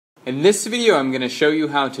In this video, I'm going to show you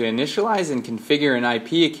how to initialize and configure an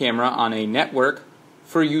IP camera on a network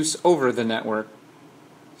for use over the network.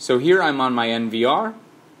 So here I'm on my NVR.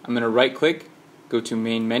 I'm going to right click, go to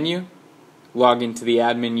main menu, log into the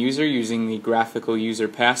admin user using the graphical user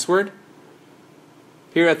password.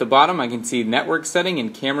 Here at the bottom I can see network setting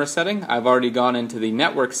and camera setting. I've already gone into the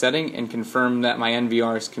network setting and confirmed that my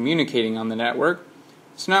NVR is communicating on the network.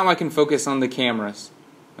 So now I can focus on the cameras.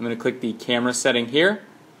 I'm going to click the camera setting here.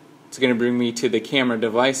 It's going to bring me to the camera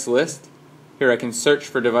device list. Here I can search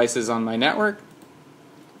for devices on my network.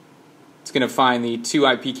 It's going to find the 2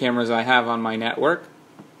 IP cameras I have on my network.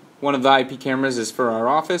 One of the IP cameras is for our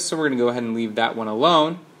office, so we're going to go ahead and leave that one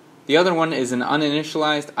alone. The other one is an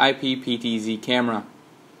uninitialized IP PTZ camera.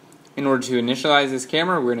 In order to initialize this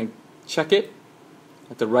camera, we're going to check it.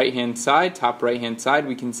 At the right hand side, top right hand side,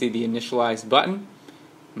 we can see the Initialize button.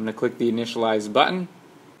 I'm going to click the Initialize button.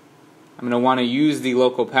 I'm going to want to use the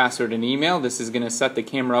local password and email. This is going to set the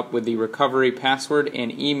camera up with the recovery password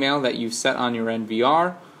and email that you've set on your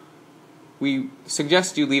NVR. We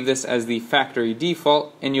suggest you leave this as the factory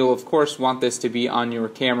default, and you'll of course want this to be on your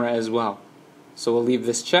camera as well. So we'll leave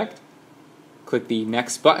this checked. Click the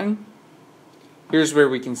Next button. Here's where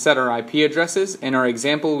we can set our IP addresses. In our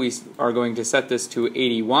example, we are going to set this to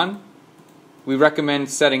 81. We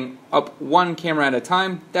recommend setting up one camera at a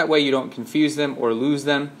time. That way you don't confuse them or lose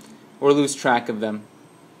lose track of them.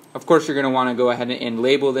 Of course, you're going to want to go ahead and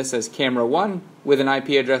label this as camera 1 with an IP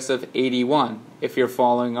address of 81 if you're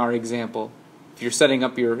following our example. If you're setting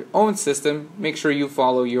up your own system, make sure you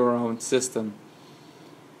follow your own system.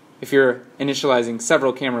 If you're initializing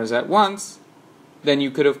several cameras at once, then you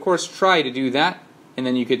could of course try to do that, and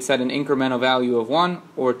then you could set an incremental value of 1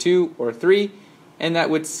 or 2 or 3, and that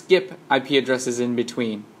would skip IP addresses in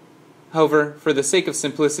between. However, for the sake of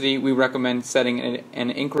simplicity, we recommend setting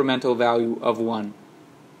an incremental value of 1.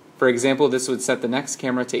 For example, this would set the next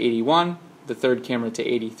camera to 81, the third camera to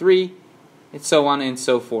 83, and so on and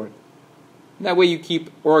so forth. That way you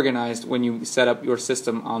keep organized when you set up your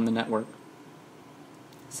system on the network.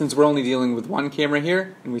 Since we're only dealing with one camera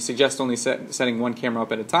here, and we suggest only setting one camera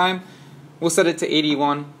up at a time, we'll set it to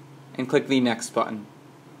 81 and click the Next button.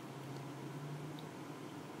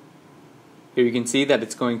 Here you can see that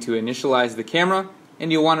it's going to initialize the camera,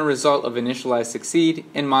 and you'll want a result of Initialize Succeed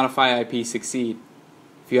and Modify IP Succeed.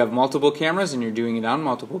 If you have multiple cameras and you're doing it on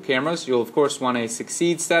multiple cameras, you'll of course want a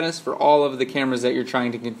Succeed status for all of the cameras that you're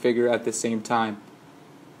trying to configure at the same time.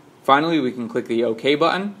 Finally, we can click the OK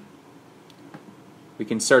button. We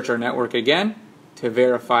can search our network again to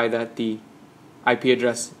verify that the IP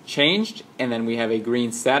address changed, and then we have a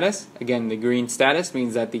green status. Again, the green status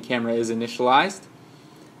means that the camera is initialized.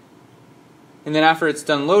 And then after it's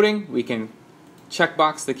done loading, we can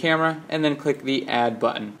checkbox the camera and then click the Add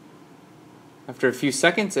button. After a few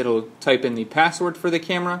seconds, it'll type in the password for the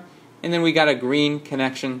camera, and then we got a green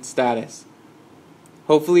connection status.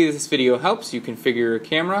 Hopefully this video helps you configure your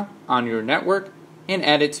camera on your network and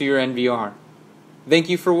add it to your NVR. Thank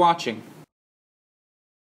you for watching.